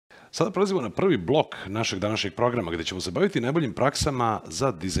Sada prelazimo na prvi blok našeg današnjeg programa gde ćemo se baviti najboljim praksama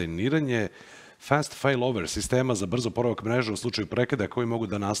za dizajniranje fast failover sistema za brzo oporavak mreže u slučaju prekida koji mogu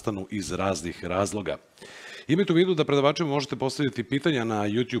da nastanu iz raznih razloga. Imajte u vidu da predavačima možete postaviti pitanja na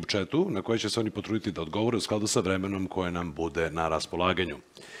YouTube chatu na koje će se oni potruditi da odgovore u skladu sa vremenom koje nam bude na raspolaganju.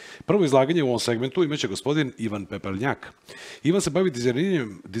 Prvo izlaganje u ovom segmentu imaće gospodin Ivan Pepelnjak. Ivan se bavi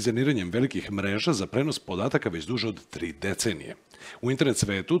dizajniranjem velikih mreža za prenos podataka već duže od 3 decenije. U internet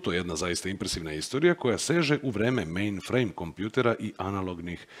svetu to je jedna zaista impresivna istorija koja seže u vreme mainframe kompjutera i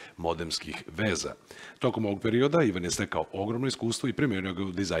analognih modemskih veza. Tokom ovog perioda Ivan je stekao ogromno iskustvo i primenio ga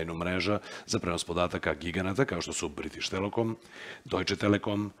u dizajnu mreža za prenos podataka giganata kao što su British Telecom, Deutsche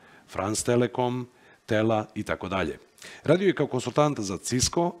Telekom, France Telekom, Tela i tako dalje. Radio je kao konsultant za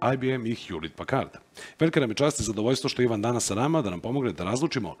Cisco, IBM i Hewlett Packard. Velika nam je čast i zadovoljstvo što je Ivan danas sa nama da nam pomogne da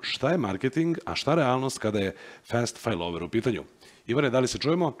razlučimo šta je marketing, a šta realnost kada je fast failover u pitanju. Ivane, da li se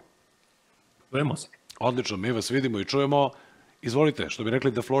čujemo? Čujemo se. Odlično, mi vas vidimo i čujemo. Izvolite, što bi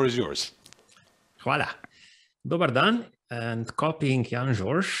rekli, the floor is yours. Hvala. Dobar dan. And copying Jan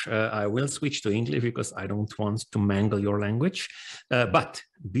George, I will switch to English because I don't want to mangle your language. But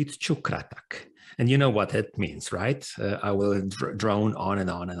bit ću kratak. And you know what that means, right? I will drone on and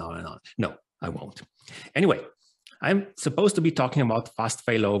on and on and on. No, I won't. Anyway, I'm supposed to be talking about fast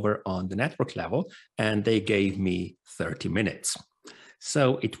failover on the network level, and they gave me 30 minutes.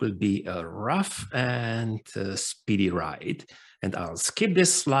 So it will be a rough and speedy ride. And I'll skip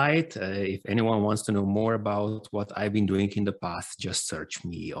this slide. If anyone wants to know more about what I've been doing in the past, just search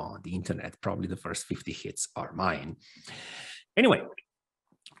me on the internet. Probably the first 50 hits are mine. Anyway,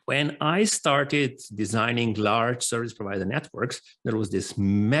 when I started designing large service provider networks, there was this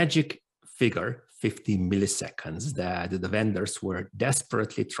magic figure, 50 milliseconds, that the vendors were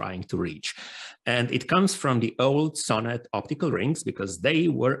desperately trying to reach. And it comes from the old Sonnet optical rings because they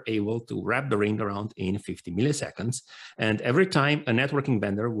were able to wrap the ring around in 50 milliseconds. And every time a networking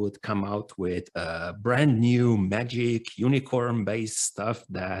vendor would come out with a brand new magic unicorn-based stuff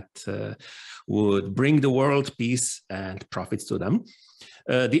that would bring the world peace and profits to them,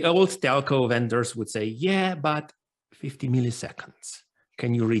 the old telco vendors would say, yeah, but 50 milliseconds.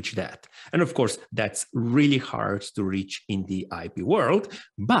 Can you reach that? And of course, that's really hard to reach in the IP world,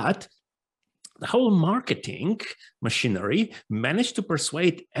 but the whole marketing machinery managed to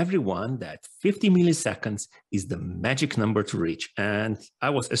persuade everyone that 50 milliseconds is the magic number to reach. And I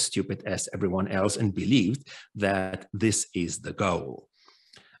was as stupid as everyone else and believed that this is the goal.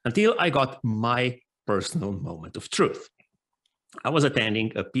 Until I got my personal moment of truth. I was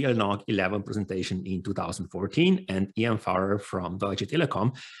attending a Pepelnjak 11 presentation in 2014, and Ian Farrer from Deutsche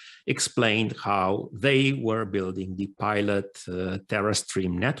Telekom explained how they were building the pilot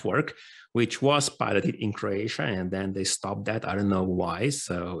TerraStream network, which was piloted in Croatia, and then they stopped that. I don't know why,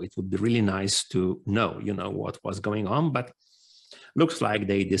 so it would be really nice to know, what was going on, but looks like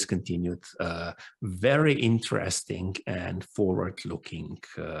they discontinued a very interesting and forward-looking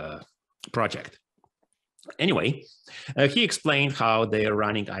project. Anyway, he explained how they are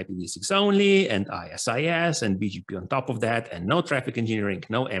running IPv6 only and ISIS and BGP on top of that, and no traffic engineering,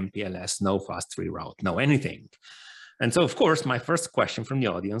 no MPLS, no fast reroute, no anything. And so, of course, my first question from the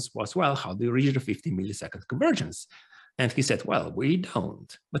audience was, well, how do you reach the 50 millisecond convergence? And he said, well, we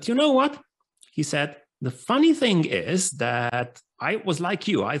don't. But you know what? He said, the funny thing is that I was like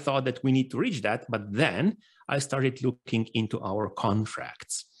you. I thought that we need to reach that, but then I started looking into our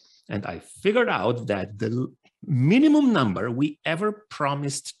contracts. And I figured out that the minimum number we ever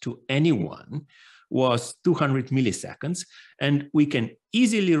promised to anyone was 200 milliseconds. And we can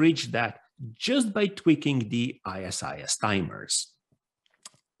easily reach that just by tweaking the ISIS timers.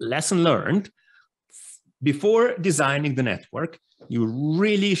 Lesson learned, before designing the network, you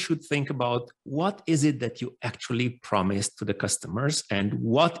really should think about what is it that you actually promised to the customers and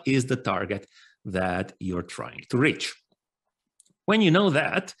what is the target that you're trying to reach. When you know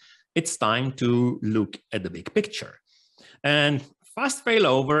that, it's time to look at the big picture. And fast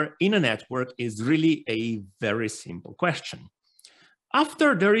failover in a network is really a very simple question.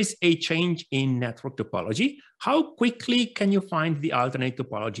 After there is a change in network topology, how quickly can you find the alternate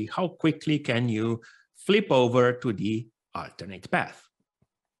topology? How quickly can you flip over to the alternate path?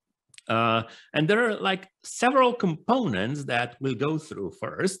 And there are like several components that we'll go through.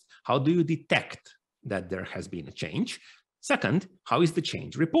 First, how do you detect that there has been a change? Second, how is the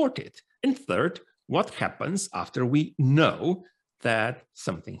change reported? And third, what happens after we know that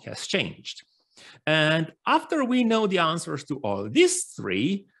something has changed? And after we know the answers to all these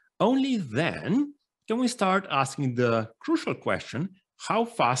three, only then can we start asking the crucial question, how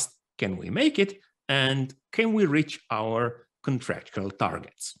fast can we make it? And can we reach our contractual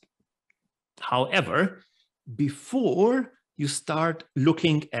targets? However, before you start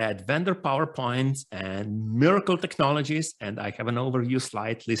looking at vendor PowerPoints and miracle technologies, and I have an overview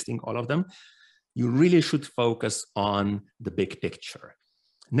slide listing all of them, you really should focus on the big picture,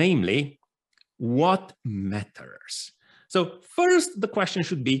 namely, what matters. So first, the question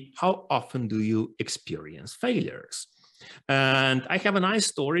should be, how often do you experience failures? And I have a nice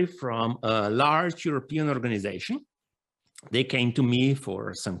story from a large European organization. They came to me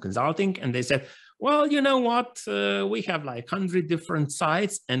for some consulting and they said, well, you know what, we have like 100 different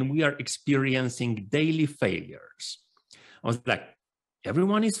sites and we are experiencing daily failures. I was like,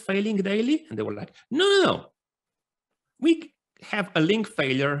 everyone is failing daily? And they were like, no. We have a link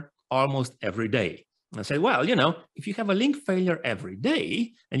failure almost every day. I said, well, you know, if you have a link failure every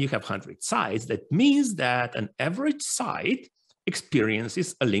day and you have 100 sites, that means that an average site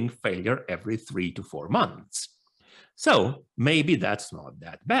experiences a link failure every 3 to 4 months. So maybe that's not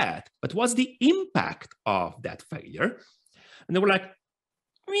that bad, but what's the impact of that failure? And they were like,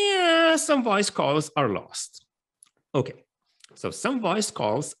 yeah, some voice calls are lost. Okay, so some voice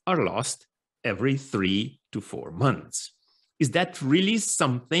calls are lost every 3 to 4 months. Is that really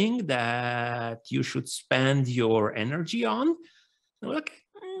something that you should spend your energy on? Like,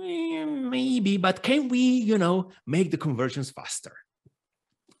 maybe, but can we, you know, make the conversions faster?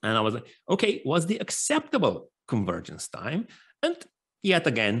 And I was like, okay, what's the acceptable convergence time? And yet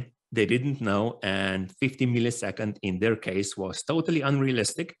again, they didn't know, and 50 milliseconds in their case was totally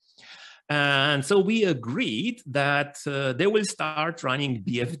unrealistic. And so we agreed that they will start running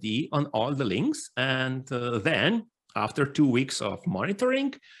BFD on all the links, and then after 2 weeks of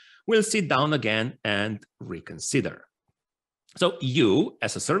monitoring, we'll sit down again and reconsider. So you,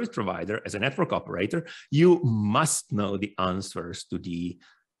 as a service provider, as a network operator, you must know the answers to the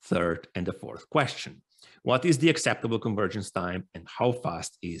third and the fourth question. What is the acceptable convergence time and how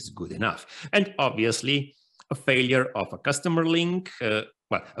fast is good enough? And obviously, a failure of a customer link,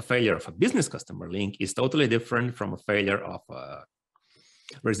 well, a failure of a business customer link is totally different from a failure of a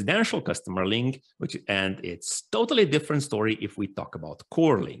residential customer link, and it's totally different story if we talk about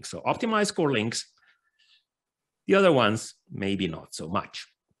core links. So optimized core links, the other ones, maybe not so much.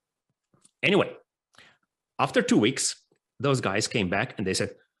 Anyway, after 2 weeks, those guys came back and they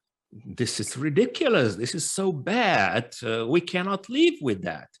said, this is ridiculous. This is so bad. We cannot live with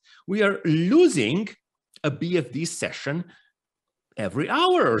that. We are losing a BFD session every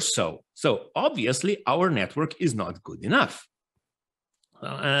hour or so. So obviously our network is not good enough.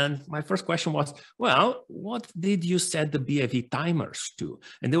 And my first question was, well, what did you set the BFD timers to?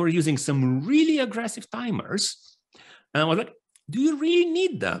 And they were using some really aggressive timers. And I was like, do you really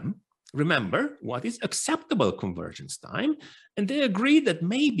need them? Remember, what is acceptable convergence time? And they agreed that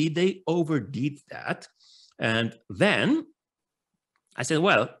maybe they overdid that. And then I said,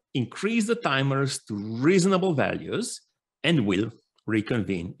 well, increase the timers to reasonable values and we'll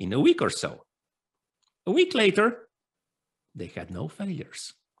reconvene in a week or so. A week later, they had no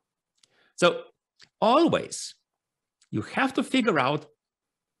failures. So always, you have to figure out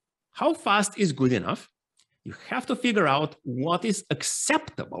how fast is good enough. You have to figure out what is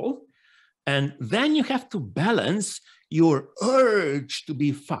acceptable. And then you have to balance your urge to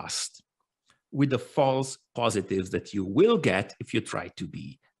be fast with the false positives that you will get if you try to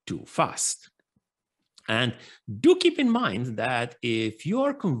be too fast. And do keep in mind that if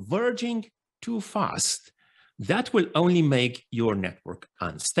you're converging too fast, that will only make your network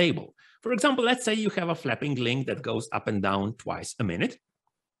unstable. For example, let's say you have a flapping link that goes up and down twice a minute.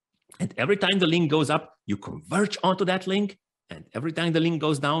 And every time the link goes up, you converge onto that link. And every time the link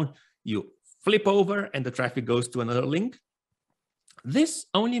goes down, you flip over and the traffic goes to another link. This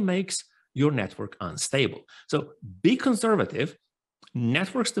only makes your network unstable. So be conservative.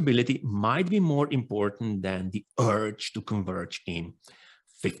 Network stability might be more important than the urge to converge in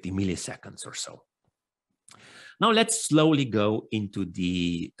 50 milliseconds or so. Now let's slowly go into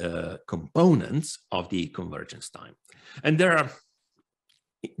the components of the convergence time. And there are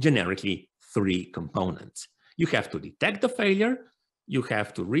generically 3 components. You have to detect the failure. You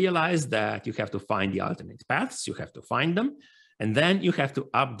have to realize that you have to find the alternate paths. You have to find them. And then you have to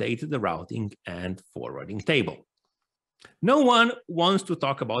update the routing and forwarding table. No one wants to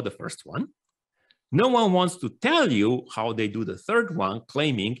talk about the first one. No one wants to tell you how they do the third one,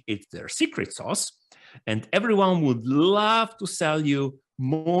 claiming it's their secret sauce. And everyone would love to sell you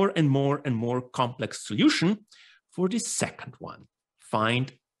more and more and more complex solution for the second one,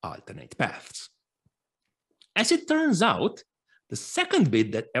 find alternate paths. As it turns out, the second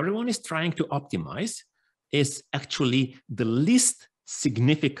bit that everyone is trying to optimize is actually the least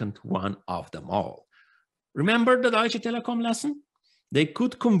significant one of them all. Remember the Deutsche Telekom lesson? they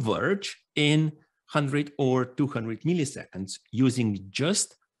could converge in 100 or 200 milliseconds using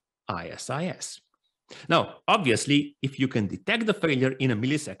just ISIS. Now, obviously, if you can detect the failure in a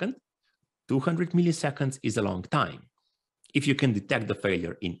millisecond, 200 milliseconds is a long time. If you can detect the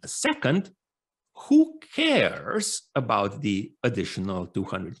failure in a second, who cares about the additional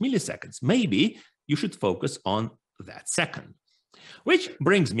 200 milliseconds? Maybe you should focus on that second. Which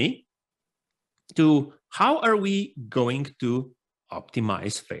brings me to how are we going to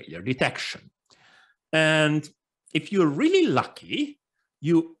optimize failure detection? And if you're really lucky,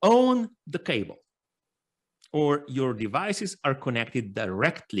 you own the cable, or your devices are connected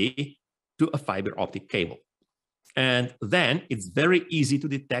directly to a fiber optic cable. And then it's very easy to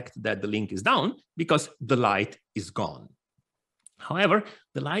detect that the link is down because the light is gone. However,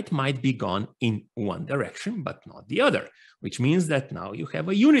 the light might be gone in one direction, but not the other, which means that now you have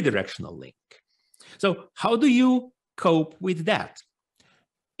a unidirectional link. So how do you cope with that?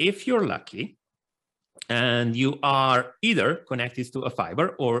 If you're lucky and you are either connected to a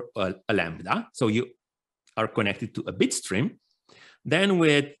fiber or a lambda, so you are connected to a bit stream, then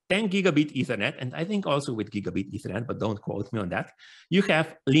with 10 gigabit Ethernet, and I think also with gigabit Ethernet, but don't quote me on that, you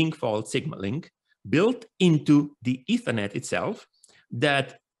have link fault signaling built into the Ethernet itself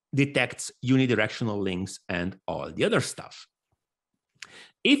that detects unidirectional links and all the other stuff.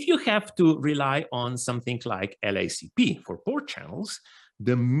 If you have to rely on something like LACP for port channels,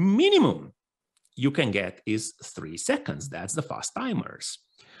 the minimum you can get is 3 seconds. That's the fast timers.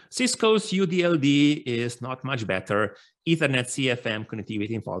 Cisco's UDLD is not much better. Ethernet CFM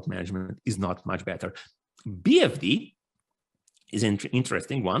connectivity and fault management is not much better. BFD is an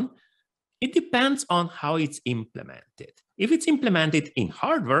interesting one. It depends on how it's implemented. If it's implemented in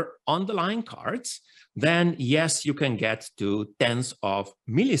hardware on the line cards, then yes, you can get to tens of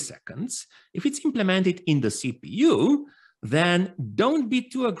milliseconds. If it's implemented in the CPU, then don't be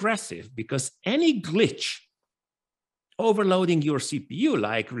too aggressive, because any glitch overloading your CPU,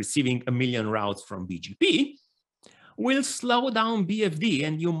 like receiving 1 million routes from BGP, will slow down BFD,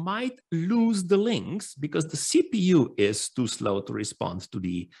 and you might lose the links because the CPU is too slow to respond to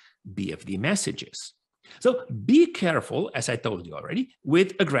the BFD messages. So be careful, as I told you already,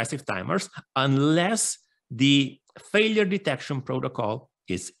 with aggressive timers unless the failure detection protocol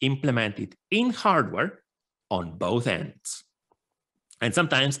is implemented in hardware on both ends. And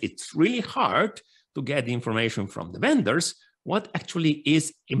sometimes it's really hard to get the information from the vendors what actually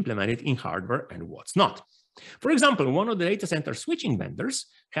is implemented in hardware and what's not. For example, one of the data center switching vendors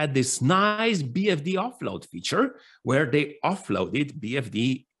had this nice BFD offload feature where they offloaded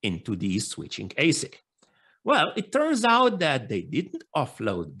BFD into the switching ASIC. Well, it turns out that they didn't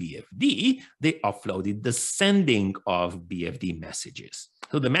offload BFD, they offloaded the sending of BFD messages.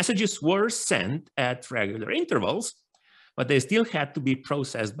 So the messages were sent at regular intervals, but they still had to be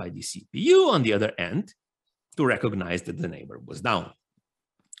processed by the CPU on the other end to recognize that the neighbor was down.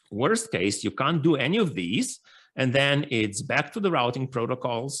 Worst case, you can't do any of these, and then it's back to the routing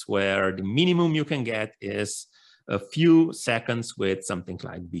protocols where the minimum you can get is a few seconds with something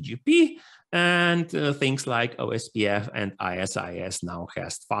like BGP, and things like OSPF and ISIS now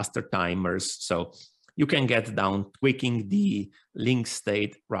has faster timers, so you can get down tweaking the link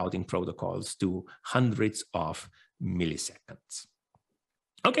state routing protocols to hundreds of milliseconds.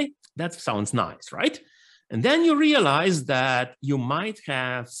 Okay, that sounds nice, right? And then you realize that you might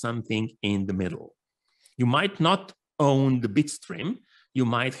have something in the middle. You might not own the bitstream. You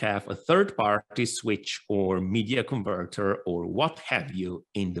might have a third-party switch or media converter or what have you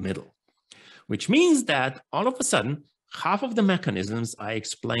in the middle, which means that all of a sudden, half of the mechanisms I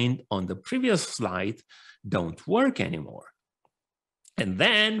explained on the previous slide don't work anymore. And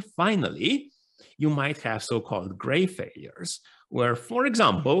then finally, you might have so-called gray failures, where, for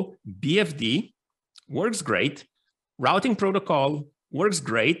example, BFD works great, routing protocol works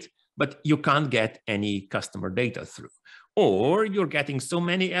great, but you can't get any customer data through. Or you're getting so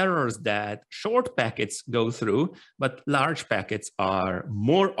many errors that short packets go through, but large packets are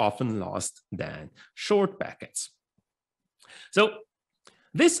more often lost than short packets. So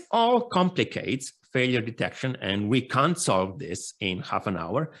this all complicates failure detection, and we can't solve this in half an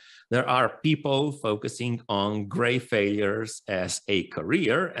hour. There are people focusing on gray failures as a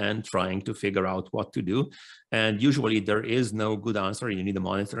career and trying to figure out what to do. And usually there is no good answer. You need a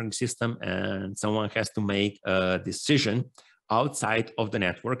monitoring system, and someone has to make a decision outside of the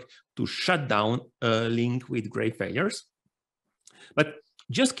network to shut down a link with gray failures. But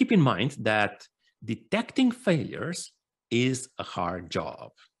just keep in mind that detecting failures is a hard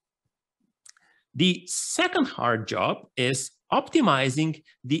job. The second hard job is optimizing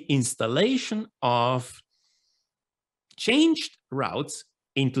the installation of changed routes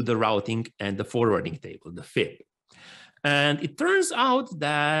into the routing and the forwarding table, the fib. And it turns out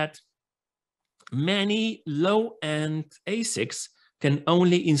that many low-end ASICs can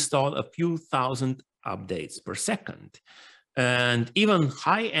only install a few thousand updates per second. And even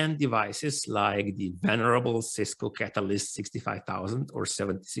high-end devices like the venerable Cisco Catalyst 65,000 or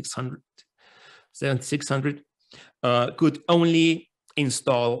 7600 could only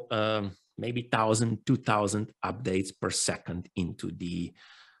install maybe 1,000, 2,000 updates per second into the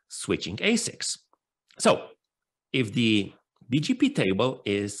switching ASICs. So if the BGP table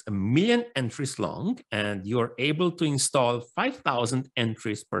is 1 million entries long and you're able to install 5,000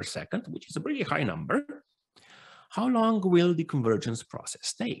 entries per second, which is a pretty high number, how long will the convergence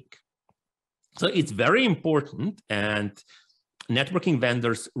process take? So it's very important, and networking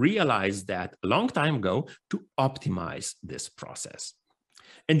vendors realized that a long time ago to optimize this process.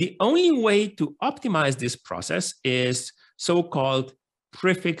 And the only way to optimize this process is so-called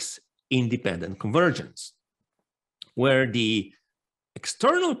prefix-independent convergence, where the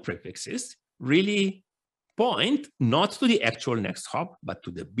external prefixes really point not to the actual next hop, but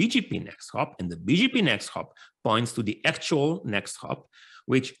to the BGP next hop, and the BGP next hop points to the actual next hop,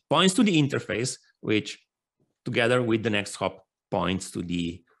 which points to the interface, which together with the next hop points to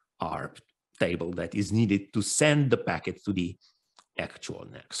the ARP table that is needed to send the packet to the actual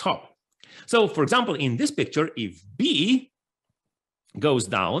next hop. So for example, in this picture, if B goes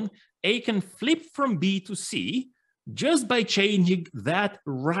down, A can flip from B to C just by changing that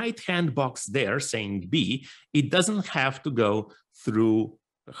right-hand box there saying B. It doesn't have to go through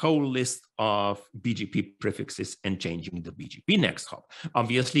a whole list of BGP prefixes and changing the BGP next hop.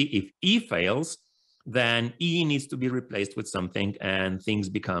 Obviously, if E fails, then E needs to be replaced with something and things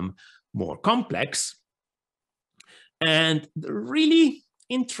become more complex. And the really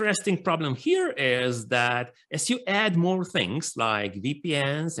interesting problem here is that as you add more things like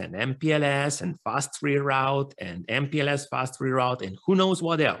VPNs and MPLS and fast reroute and MPLS fast reroute and who knows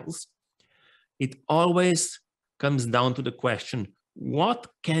what else, it always comes down to the question, what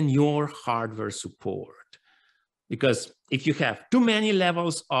can your hardware support? Because if you have too many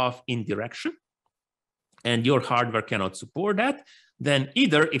levels of indirection and your hardware cannot support that, then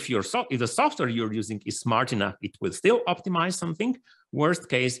either if the software you're using is smart enough, it will still optimize something. Worst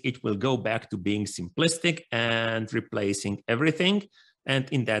case, it will go back to being simplistic and replacing everything. And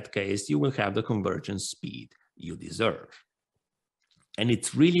in that case, you will have the convergence speed you deserve. And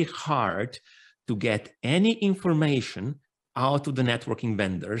it's really hard to get any information out to the networking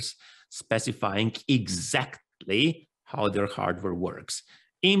vendors specifying exactly how their hardware works.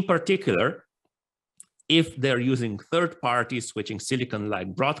 In particular, if they're using third-party switching silicon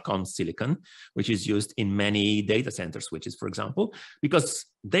like Broadcom silicon, which is used in many data center switches, for example, because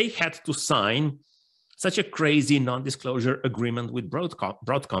they had to sign such a crazy non-disclosure agreement with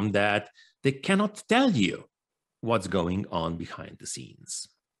Broadcom that they cannot tell you what's going on behind the scenes.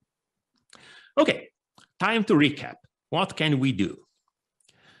 Okay, time to recap. What can we do?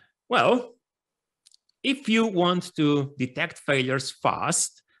 Well, if you want to detect failures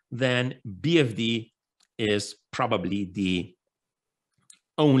fast, then BFD is probably the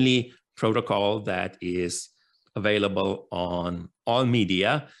only protocol that is available on all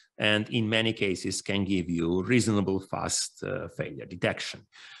media and in many cases can give you reasonable fast failure detection.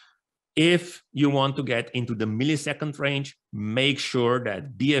 If you want to get into the millisecond range, make sure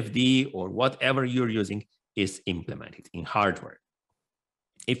that BFD or whatever you're using is implemented in hardware.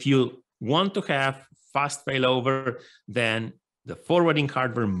 If you want to have fast failover, then the forwarding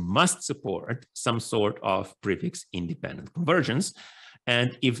hardware must support some sort of prefix-independent convergence.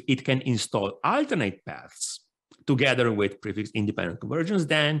 And if it can install alternate paths together with prefix-independent convergence,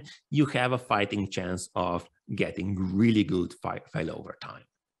 then you have a fighting chance of getting really good failover time.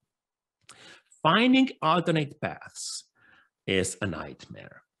 Finding alternate paths is a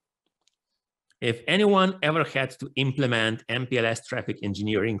nightmare. If anyone ever had to implement MPLS traffic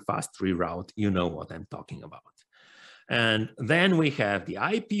engineering fast reroute, you know what I'm talking about. And then we have the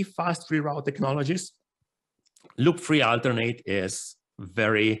IP fast reroute technologies. Loop-free alternate is a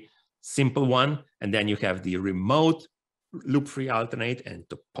very simple one. And then you have the remote loop-free alternate and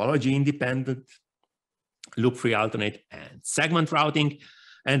topology-independent loop-free alternate and segment routing.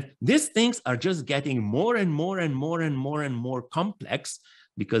 And these things are just getting more and more and more and more and more complex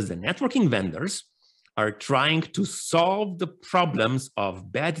because the networking vendors are trying to solve the problems of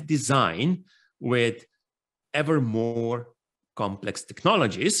bad design with ever more complex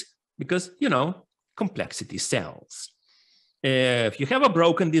technologies because, you know, complexity sells. If you have a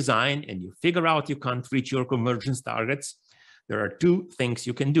broken design and you figure out you can't reach your convergence targets, there are two things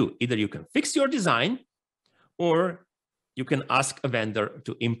you can do. Either you can fix your design or you can ask a vendor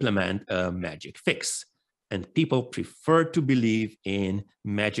to implement a magic fix. And people prefer to believe in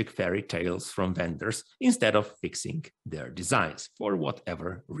magic fairy tales from vendors instead of fixing their designs for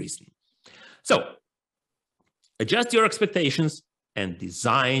whatever reason. So adjust your expectations and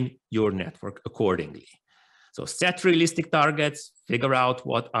design your network accordingly. So set realistic targets, figure out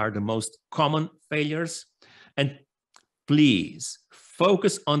what are the most common failures, and please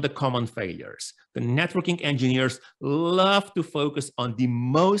focus on the common failures. The networking engineers love to focus on the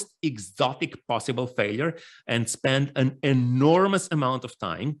most exotic possible failure and spend an enormous amount of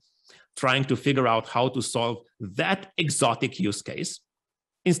time trying to figure out how to solve that exotic use case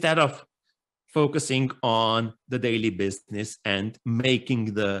instead of focusing on the daily business and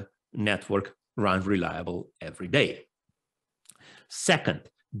making the network run reliable every day. Second,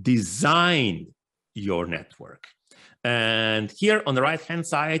 design your network. And here on the right-hand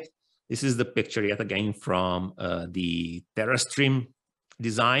side, this is the picture yet again from the TerraStream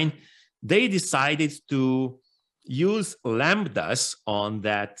design. They decided to use lambdas on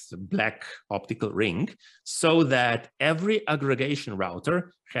that black optical ring so that every aggregation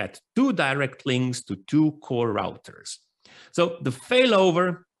router had 2 direct links to 2 core routers. So the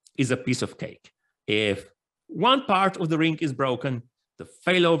failover is a piece of cake. If one part of the ring is broken, the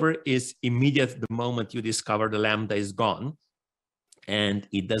failover is immediate the moment you discover the lambda is gone, and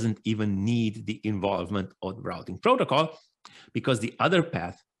it doesn't even need the involvement of the routing protocol because the other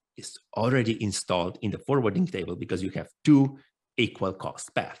path is already installed in the forwarding table because you have 2 equal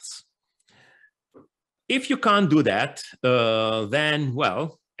cost paths. If you can't do that, then,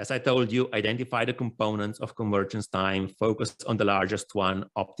 well, as I told you, identify the components of convergence time, focus on the largest one,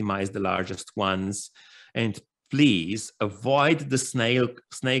 optimize the largest ones, and please avoid the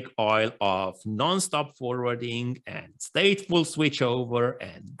snake oil of non-stop forwarding and stateful switchover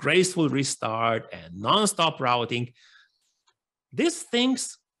and graceful restart and non-stop routing. These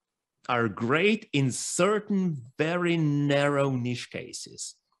things are great in certain very narrow niche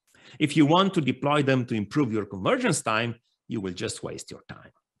cases. If you want to deploy them to improve your convergence time, you will just waste your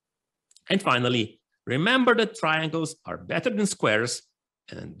time. And finally, remember that triangles are better than squares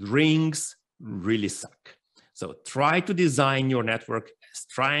and rings really suck. So try to design your network as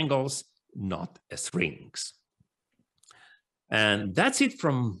triangles, not as rings. And that's it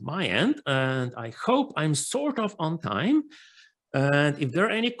from my end. And I hope I'm sort of on time. And if there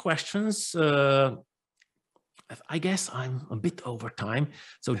are any questions, I guess I'm a bit over time.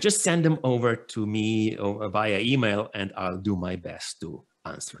 So just send them over to me via email and I'll do my best to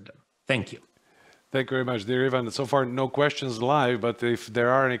answer them. Thank you. Thank you very much, dear Ivan. So far, no questions live, but if there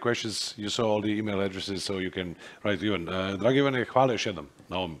are any questions, you saw all the email addresses, so you can write to Ivan. Dragi Ivane, hvala još jednom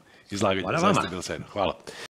na ovom izlaganju. Zaista je bilo sjajno. Hvala.